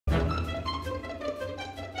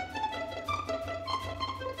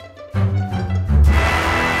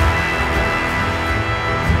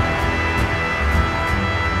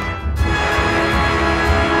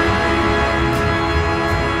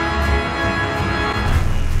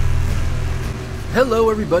Hello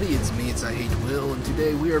everybody, it's me, it's IHateWill, and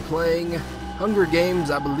today we are playing Hunger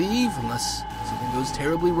Games, I believe, unless something goes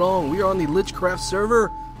terribly wrong. We are on the Lichcraft server,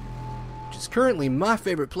 which is currently my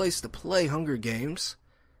favorite place to play Hunger Games.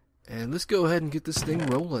 And let's go ahead and get this thing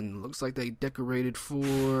rolling. Looks like they decorated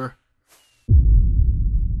for...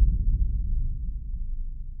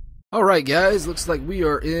 Alright guys, looks like we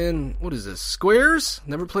are in, what is this, squares?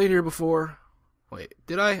 Never played here before. Wait,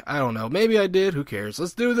 did I? I don't know. Maybe I did. Who cares?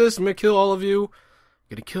 Let's do this. I'm gonna kill all of you.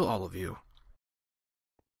 I'm gonna kill all of you.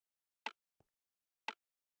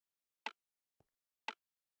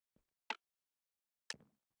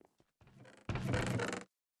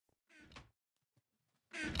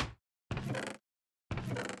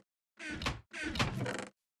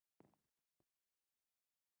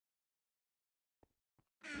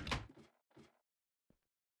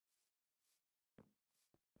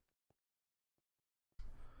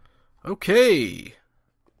 Okay.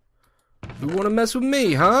 Who wanna mess with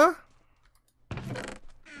me, huh?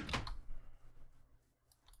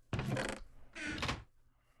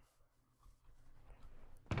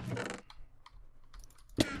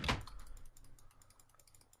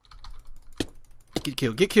 Get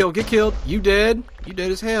killed, get killed, get killed. You dead. You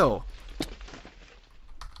dead as hell.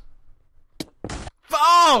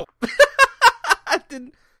 Oh! I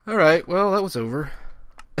didn't. Alright, well, that was over.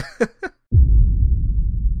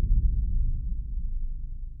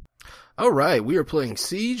 Alright, we are playing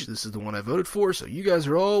Siege. This is the one I voted for, so you guys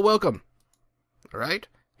are all welcome. Alright,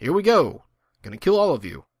 here we go. Gonna kill all of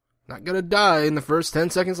you. Not gonna die in the first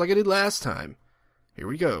 10 seconds like I did last time. Here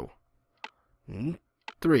we go.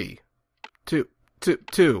 3,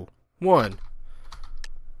 2, 1.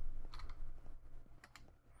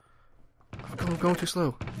 I'm going too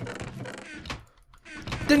slow.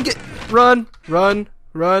 Didn't get... Run! Run!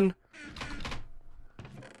 Run!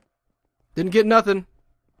 Didn't get nothing.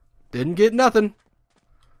 Didn't get nothing.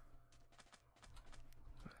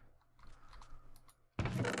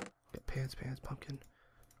 Got pants, pumpkin,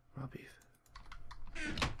 raw beef.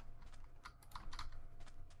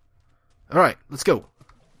 Alright, let's go.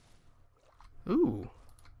 Ooh.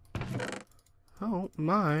 I don't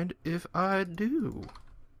mind if I do.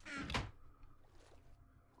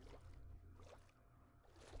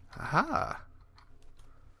 Aha.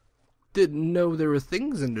 Didn't know there were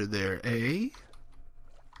things under there, eh?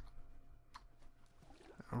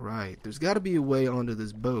 Alright, there's got to be a way onto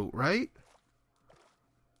this boat, right?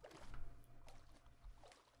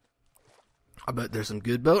 I bet there's some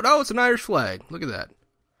good boat. Oh, it's an Irish flag. Look at that.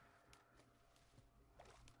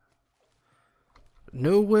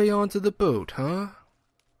 No way onto the boat, huh?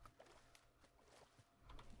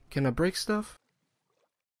 Can I break stuff?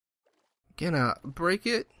 Can I break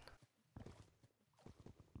it?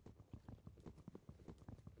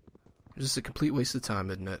 Just a complete waste of time,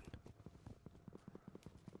 isn't it?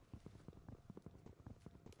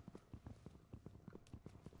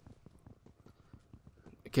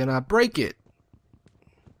 Can I break it?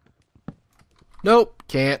 Nope,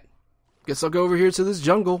 can't. Guess I'll go over here to this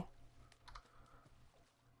jungle.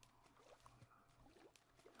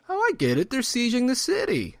 Oh, I get it. They're sieging the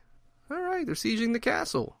city. Alright, they're sieging the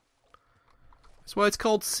castle. That's why it's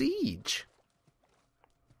called Siege.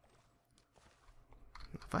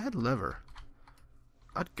 If I had a lever,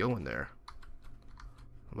 I'd go in there.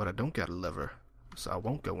 But I don't got a lever, so I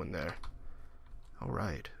won't go in there.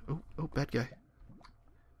 Alright. Oh, bad guy.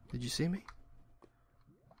 Did you see me?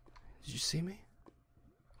 Did you see me?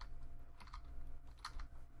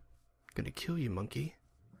 Gonna kill you, monkey.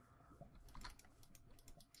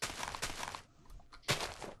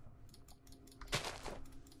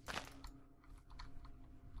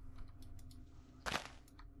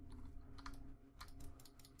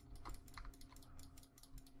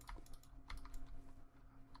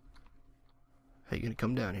 Hey, you gonna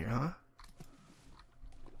come down here, huh?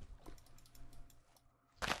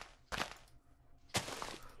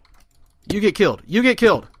 You get killed. You get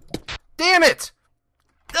killed. Damn it!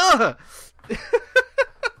 Ugh!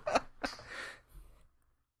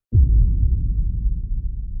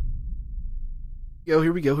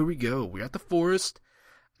 Here we go, here we go. We're at the forest.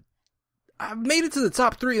 I've made it to the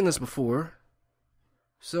top 3 in this before.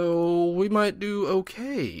 So, we might do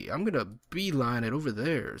okay. I'm gonna beeline it over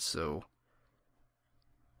there, so...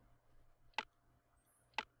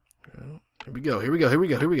 Here we go, here we go, here we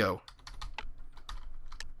go, here we go.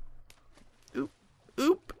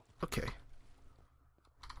 Oop. Okay.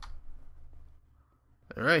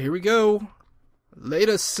 Alright, here we go.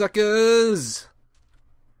 Later, suckers!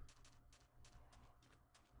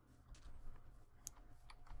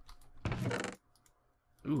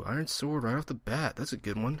 Ooh, iron sword right off the bat. That's a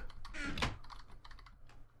good one.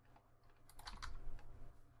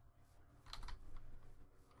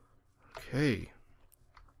 Okay.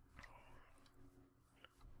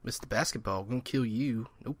 Missed the basketball. Gonna kill you.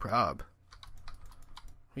 No prob.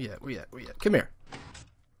 Where you at? Where you at? Where you at? Come here.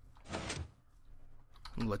 I'm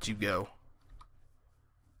gonna let you go.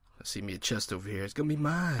 I see me a chest over here. It's gonna be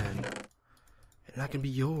mine. And not gonna be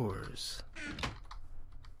yours.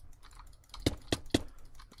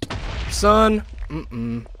 Son!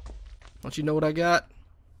 Don't you know what I got?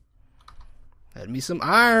 Had me some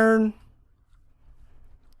iron.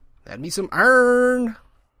 Had me some iron.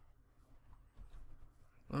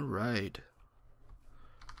 Alright.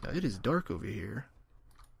 Now it is dark over here.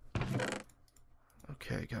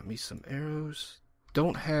 Okay, got me some arrows.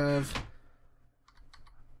 Don't have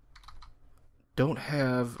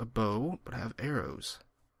a bow, but I have arrows.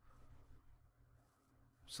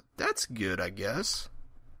 So that's good, I guess.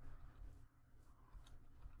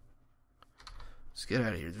 Let's get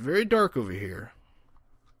out of here. It's very dark over here.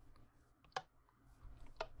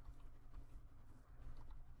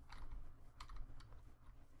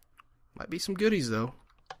 Might be some goodies, though.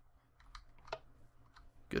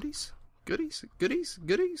 Goodies? Goodies? Goodies?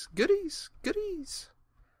 Goodies? Goodies? Goodies?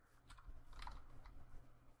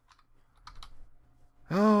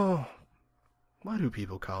 Oh. Why do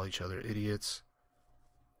people call each other idiots?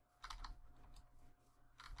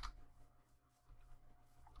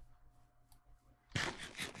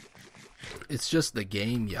 It's just the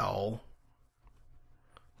game, y'all.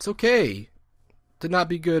 It's okay to not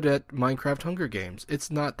be good at Minecraft Hunger Games.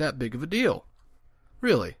 It's not that big of a deal.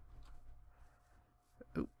 Really.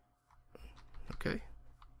 Ooh. Okay.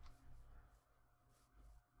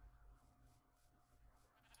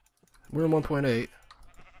 We're in 1.8.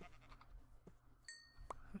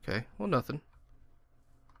 Okay, well, nothing.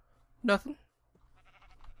 Nothing.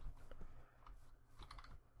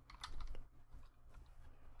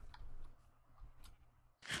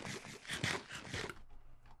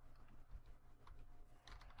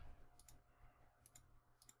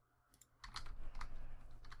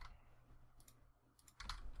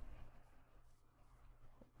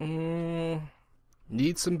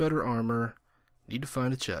 Need some better armor. Need to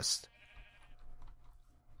find a chest.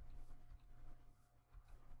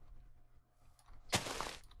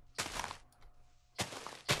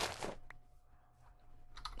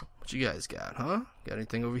 What you guys got, huh? Got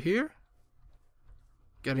anything over here?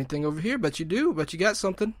 Got anything over here? Bet you do. Bet you got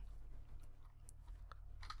something.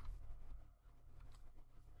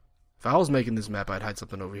 If I was making this map, I'd hide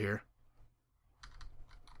something over here.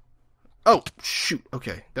 Oh, shoot.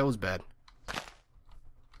 Okay, that was bad.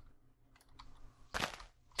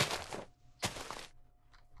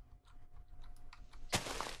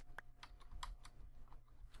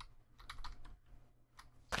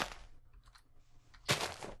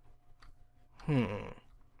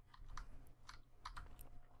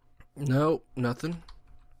 No, nothing.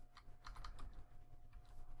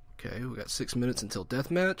 Okay, we got 6 minutes until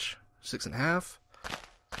deathmatch. 6.5.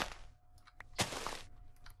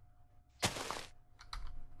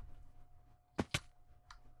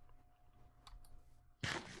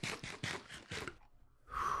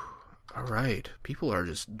 Alright, people are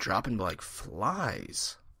just dropping like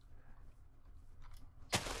flies.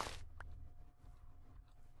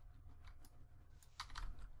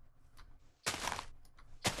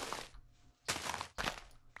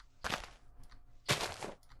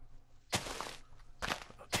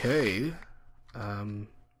 Okay. I'm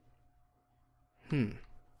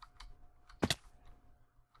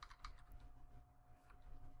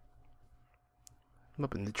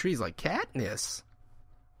up in the trees like Katniss.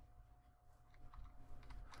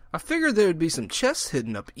 I figured there would be some chests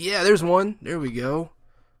hidden up. Yeah, there's one. There we go.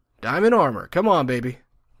 Diamond armor. Come on, baby.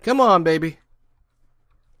 Come on, baby.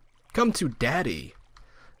 Come to daddy.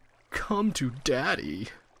 Come to daddy.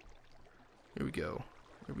 Here we go.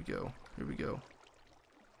 Here we go. Here we go.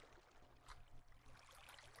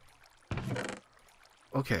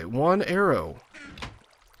 Okay, one arrow.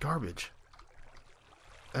 Garbage.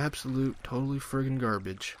 Absolute, totally friggin'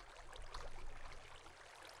 garbage.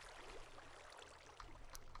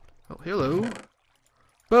 Oh, hello.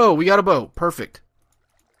 Bow, we got a bow. Perfect.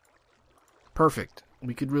 Perfect.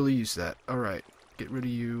 We could really use that. Alright. Get rid of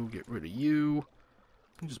you. Get rid of you.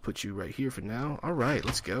 I'll just put you right here for now. Alright,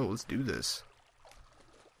 let's go. Let's do this.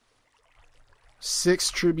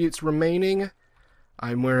 6 tributes remaining.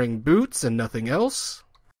 I'm wearing boots and nothing else.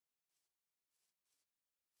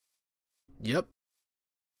 Yep.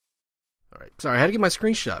 Alright. Sorry, I had to get my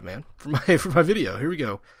screenshot, man. For my video. Here we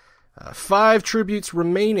go. 5 tributes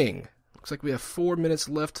remaining. Looks like we have 4 minutes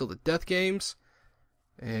left till the death games.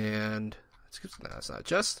 And no, that's not a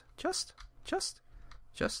chest. Chest.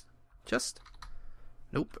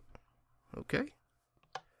 Nope. Okay.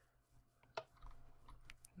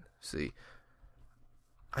 See,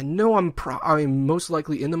 I know I'm most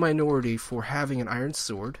likely in the minority for having an iron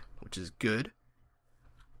sword, which is good.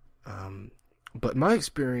 But my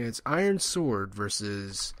experience, iron sword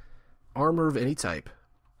versus armor of any type.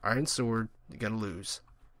 Iron sword, you're gonna lose.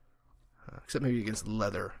 Except maybe against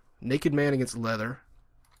leather. Naked man against leather.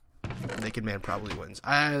 Naked man probably wins.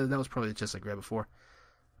 That was probably the chest I grabbed before.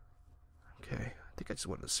 Okay, I think I just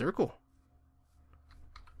went in a circle.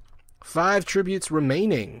 5 tributes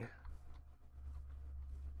remaining.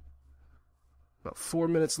 About 4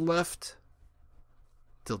 minutes left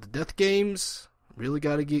till the death games. Really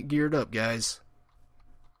got to get geared up, guys.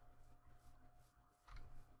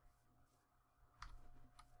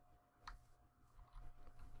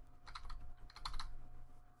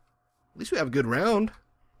 At least we have a good round.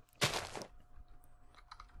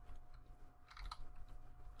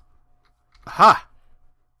 Aha!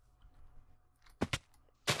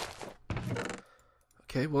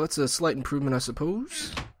 Okay, well that's a slight improvement, I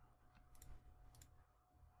suppose.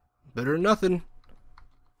 Better than nothing.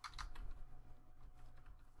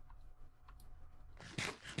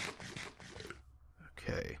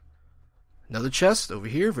 Okay. Another chest over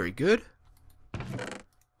here, very good.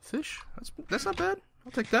 Fish, that's not bad.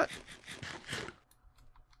 I'll take that.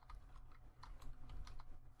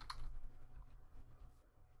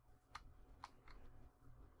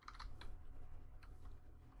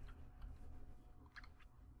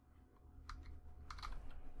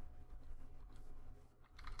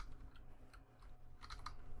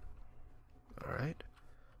 Alright.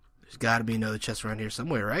 There's got to be another chest around here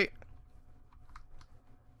somewhere, right?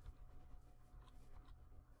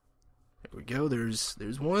 There we go.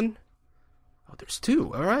 There's one. Oh, there's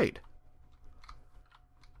 2. Alright.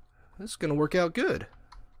 This is going to work out good.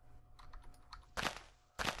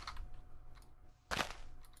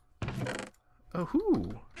 Oh,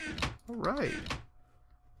 whoo. Alright.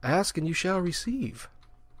 Ask and you shall receive.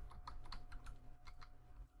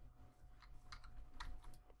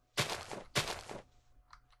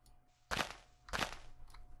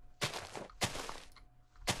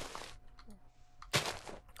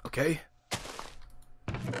 Okay.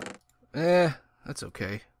 That's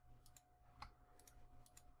okay.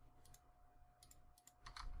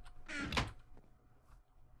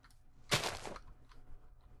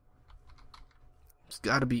 Just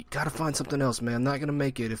gotta find something else, man. I'm not gonna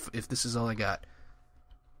make it if this is all I got.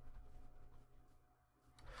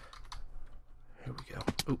 Here we go.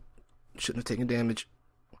 Oh, shouldn't have taken damage.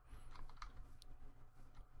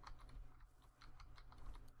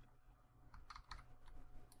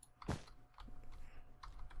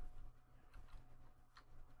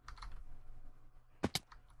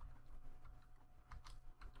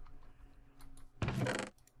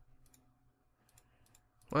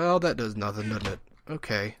 Well, that does nothing, doesn't it?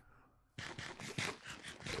 Okay.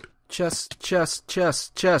 Chest, chest,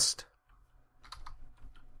 chest, chest.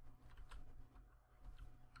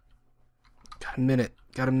 Got a minute.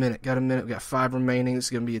 Got a minute. Got a minute. We got 5 remaining. This is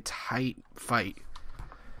going to be a tight fight.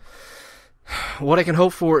 What I can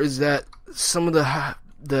hope for is that some of the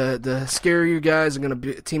scarier guys are going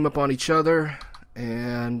to team up on each other,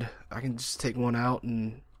 and I can just take one out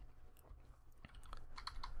and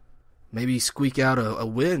maybe squeak out a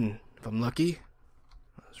win if I'm lucky.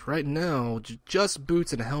 Right now, just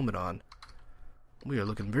boots and a helmet on. We are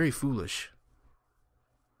looking very foolish.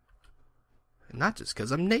 And not just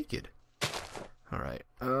because I'm naked. Alright,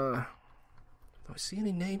 do I see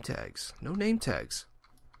any name tags? No name tags.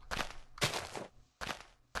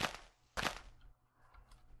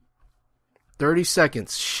 $30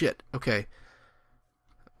 seconds. Shit. Okay.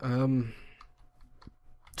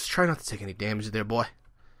 Just try not to take any damage there, boy.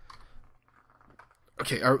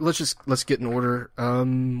 Okay, let's get in order.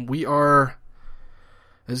 We are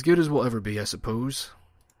as good as we'll ever be, I suppose.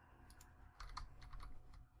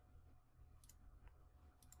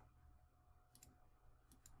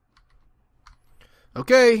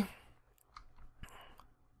 Okay.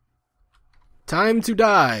 Time to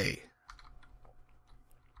die.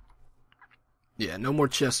 Yeah, no more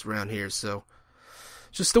chests around here, so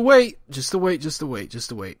just to wait, just to wait, just to wait, just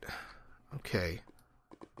to wait. Okay.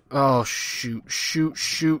 Oh, shoot, shoot,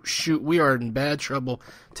 shoot, shoot. We are in bad trouble.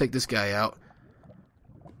 Take this guy out.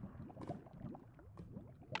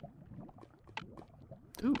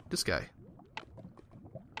 Ooh, this guy.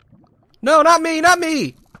 No, not me, not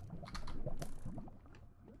me!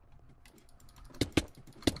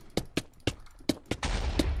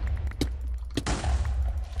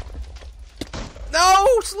 No,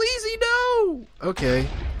 Sleazy, no! Okay.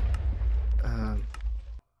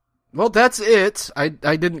 Well, that's it. I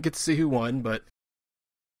didn't get to see who won, but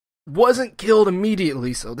wasn't killed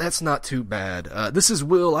immediately, so that's not too bad. This is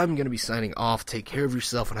Will. I'm going to be signing off. Take care of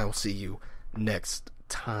yourself, and I will see you next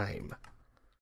time.